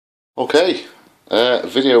Okay,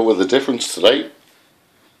 video with a difference today.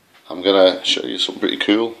 I'm going to show you something pretty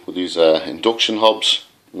cool with these induction hobs.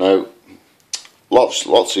 Now, lots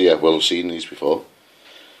of you will have seen these before,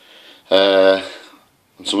 and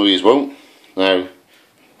some of you won't. Now,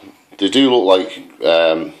 they do look like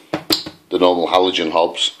the normal halogen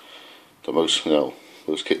hobs that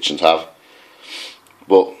most kitchens have,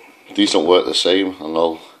 but these don't work the same, and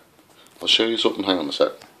I'll show you something. Hang on a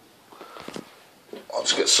sec. I'll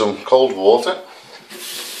just get some cold water.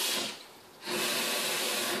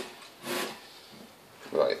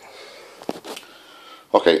 Right.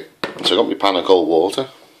 Okay, so I got my pan of cold water.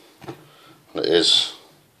 And it is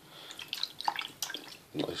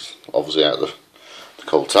obviously out of the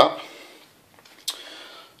cold tap.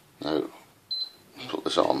 Now, put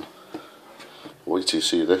this on. Wait till you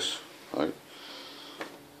see this. Right.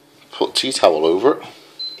 Put tea towel over it.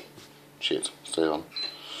 Shit, stay on.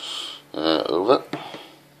 Over.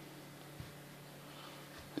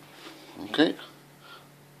 Okay.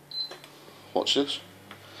 Watch this.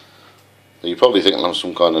 Now you're probably thinking I'm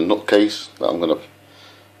some kind of nutcase that I'm going to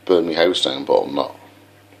burn my house down, but I'm not.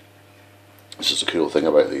 This is the cool thing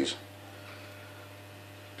about these,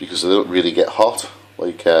 because they don't really get hot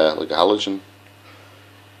like a halogen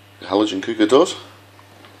cooker does.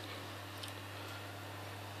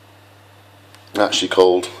 They're actually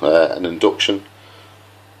called an induction.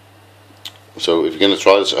 So if you're going to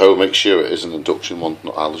try this at home, make sure it is an induction one,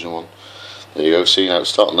 not a halogen one. There you go. See, now it's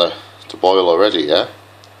starting to boil already, yeah?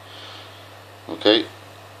 Okay.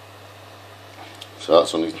 So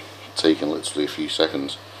that's only taken literally a few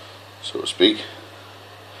seconds, so to speak.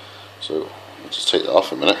 So I'll just take that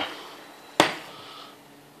off a minute.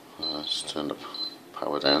 Just turn the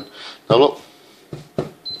power down. Now look,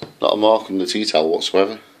 not a mark on the tea towel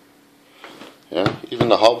whatsoever. Yeah, even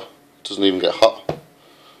the hob doesn't even get hot.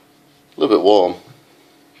 A little bit warm,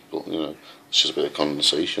 but it's just a bit of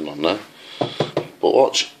condensation on there. But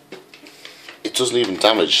watch, it doesn't even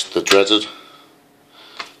damage the dreaded.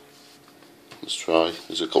 Let's try.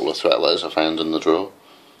 There's a couple of threat letters I found in the drawer.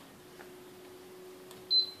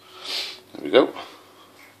 There we go.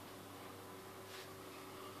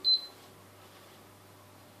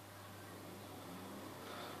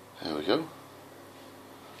 There we go.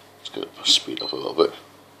 Let's get it speed up a little bit.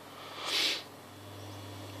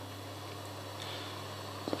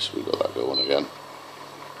 So we've got that going again.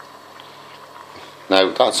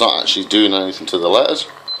 Now that's not actually doing anything to the letters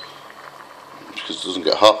because it doesn't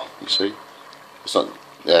get hot, you see. It's not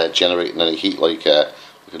generating any heat like a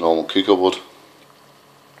normal cooker would.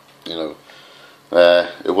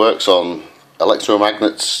 It works on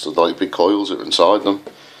electromagnets, so they're like big coils that are inside them,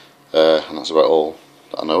 and that's about all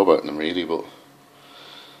that I know about them really. But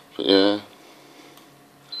yeah,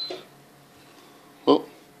 well,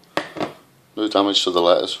 no damage to the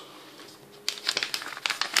letters.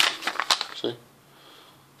 See?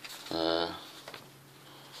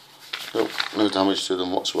 Nope, no damage to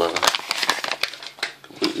them whatsoever.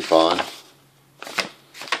 Completely fine.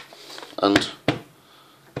 And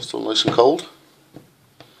still nice and cold.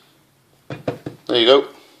 There you go.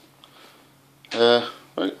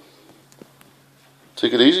 Right.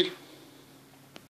 Take it easy.